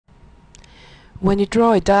When you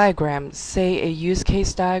draw a diagram, say a use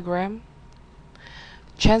case diagram,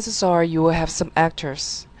 chances are you will have some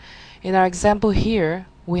actors. In our example here,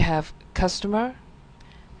 we have customer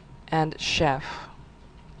and chef.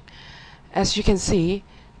 As you can see,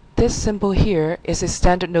 this symbol here is a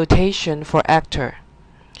standard notation for actor.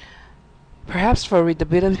 Perhaps for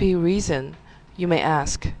readability reason, you may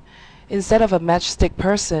ask, instead of a matchstick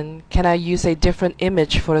person, can I use a different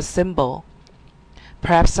image for the symbol?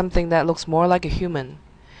 Perhaps something that looks more like a human.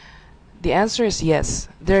 The answer is yes.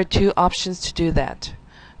 There are two options to do that.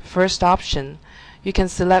 First option, you can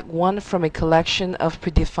select one from a collection of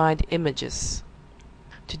predefined images.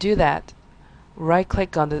 To do that,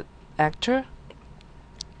 right-click on the actor,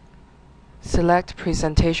 select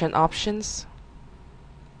Presentation Options,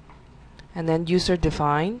 and then User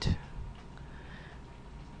Defined,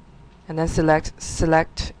 and then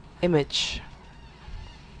select Image.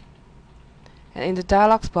 And in the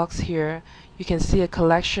dialog box here, you can see a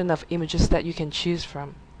collection of images that you can choose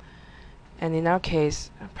from. And in our case,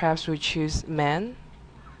 perhaps we choose man,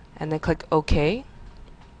 and then click OK.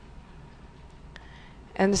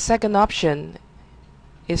 And the second option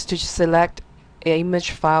is to select an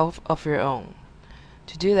image file of your own.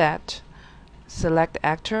 To do that, select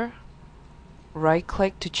Actor,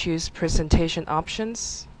 right-click to choose Presentation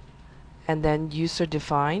Options, and then User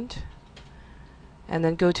Defined, and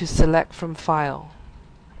then go to Select from File.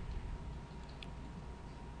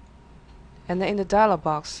 And then in the dialog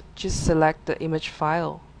box, just select the image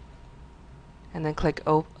file, and then click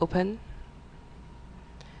Open.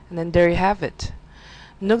 And then there you have it.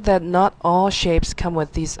 Note that not all shapes come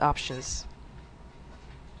with these options.